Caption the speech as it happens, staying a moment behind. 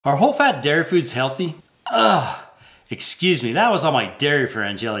Are whole-fat dairy foods healthy? Ugh. Excuse me, that was all my dairy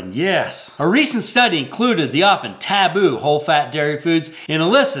friends yelling yes. A recent study included the often taboo whole-fat dairy foods in a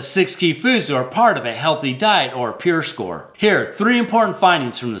list of 6 key foods that are part of a healthy diet or Pure Score. Here are 3 important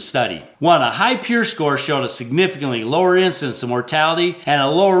findings from the study. 1. A high Pure Score showed a significantly lower incidence of mortality and a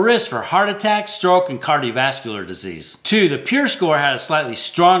lower risk for heart attack, stroke, and cardiovascular disease. 2. The Pure Score had a slightly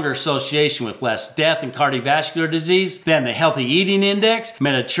stronger association with less death and cardiovascular disease than the Healthy Eating Index,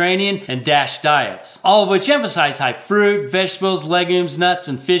 Mediterranean, and DASH diets, all of which emphasize high fruit, vegetables, legumes, nuts,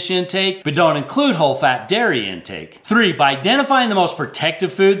 and fish intake, but don't include whole-fat dairy intake. 3. By identifying the most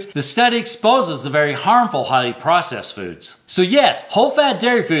protective foods, the study exposes the very harmful highly processed foods. So yes, whole-fat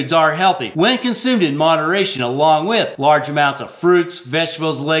dairy foods are healthy when consumed in moderation along with large amounts of fruits,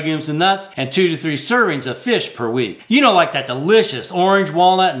 vegetables, legumes, and nuts, and 2 to 3 servings of fish per week. You know, like that delicious orange,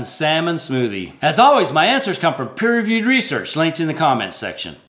 walnut, and salmon smoothie. As always, my answers come from peer-reviewed research linked in the comments section.